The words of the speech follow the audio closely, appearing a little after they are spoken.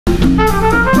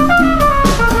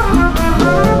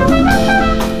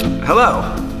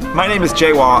My name is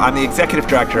Jay Wall. I'm the Executive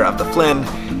Director of the Flynn,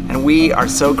 and we are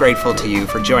so grateful to you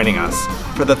for joining us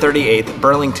for the 38th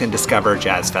Burlington Discover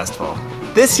Jazz Festival.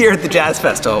 This year at the Jazz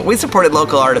Festival, we supported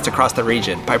local artists across the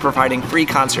region by providing free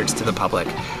concerts to the public.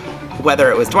 Whether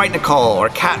it was Dwight Nicole, or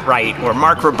Cat Wright, or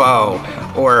Mark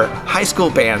Ribot, or high school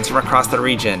bands from across the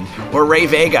region, or Ray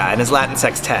Vega and his Latin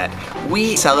Sextet,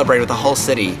 we celebrate with the whole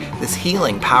city this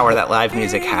healing power that live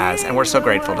music has, and we're so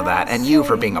grateful to that, and you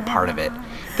for being a part of it.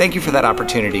 Thank you for that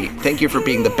opportunity. Thank you for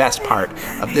being the best part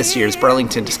of this year's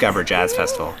Burlington Discover Jazz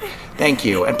Festival. Thank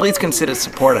you, and please consider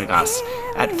supporting us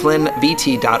at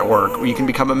flynnvt.org, where you can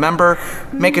become a member,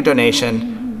 make a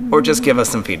donation, or just give us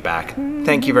some feedback.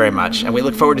 Thank you very much, and we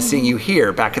look forward to seeing you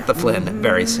here back at the Flynn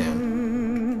very soon.